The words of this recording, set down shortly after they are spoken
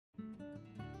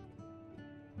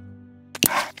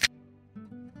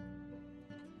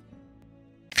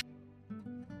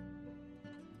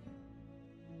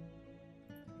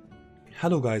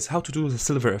Hello guys, how to do the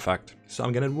silver effect. So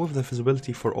I'm gonna remove the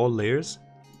visibility for all layers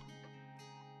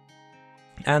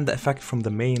and the effect from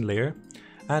the main layer.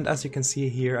 And as you can see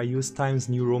here, I use Times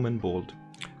New Roman bold.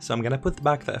 So I'm gonna put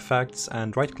back the effects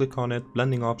and right click on it,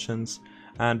 blending options,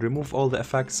 and remove all the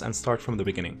effects and start from the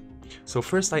beginning. So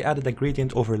first I added a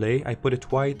gradient overlay, I put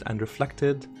it white and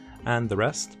reflected and the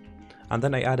rest. And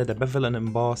then I added a bevel and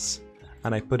emboss,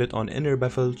 and I put it on inner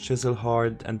bevel, chisel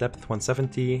hard, and depth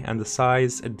 170, and the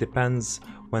size, it depends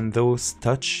when those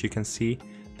touch. You can see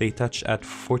they touch at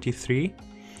 43.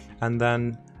 And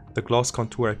then the gloss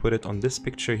contour, I put it on this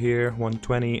picture here,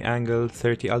 120 angle,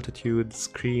 30 altitude,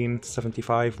 screen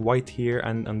 75, white here,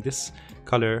 and on this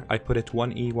color I put it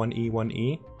 1E, 1E,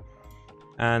 1E,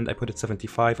 and I put it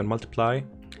 75 and multiply.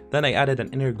 Then I added an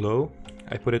inner glow,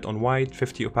 I put it on white,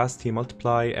 50 opacity,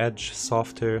 multiply, edge,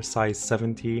 softer, size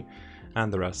 70,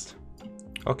 and the rest.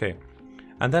 Okay,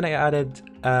 and then I added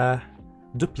a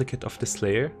duplicate of this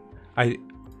layer. I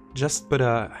just put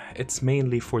it's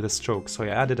mainly for the stroke, so I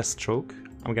added a stroke.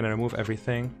 I'm gonna remove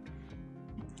everything.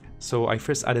 So I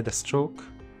first added a stroke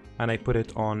and I put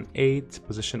it on 8,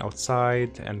 position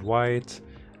outside and white,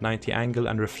 90 angle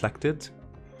and reflected.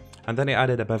 And then I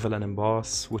added a bevel and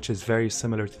emboss, which is very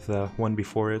similar to the one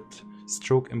before it.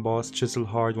 Stroke, emboss, chisel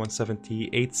hard, 170,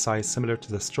 8 size, similar to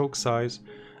the stroke size.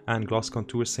 And gloss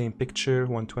contour, same picture,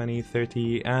 120,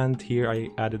 30, and here I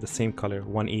added the same color,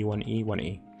 1E, 1E,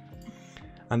 1E.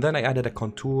 And then I added a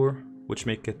contour, which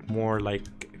make it more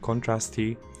like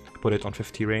contrasty, put it on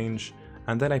 50 range.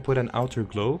 And then I put an outer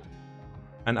glow.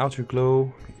 An outer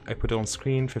glow, I put it on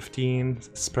screen, 15,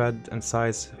 spread and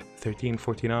size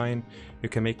 1349. You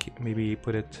can maybe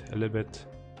put it a little bit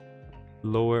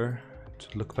lower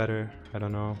to look better, I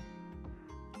don't know.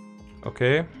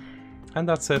 Okay, and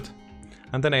that's it.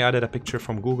 And then I added a picture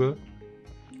from Google,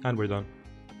 and we're done.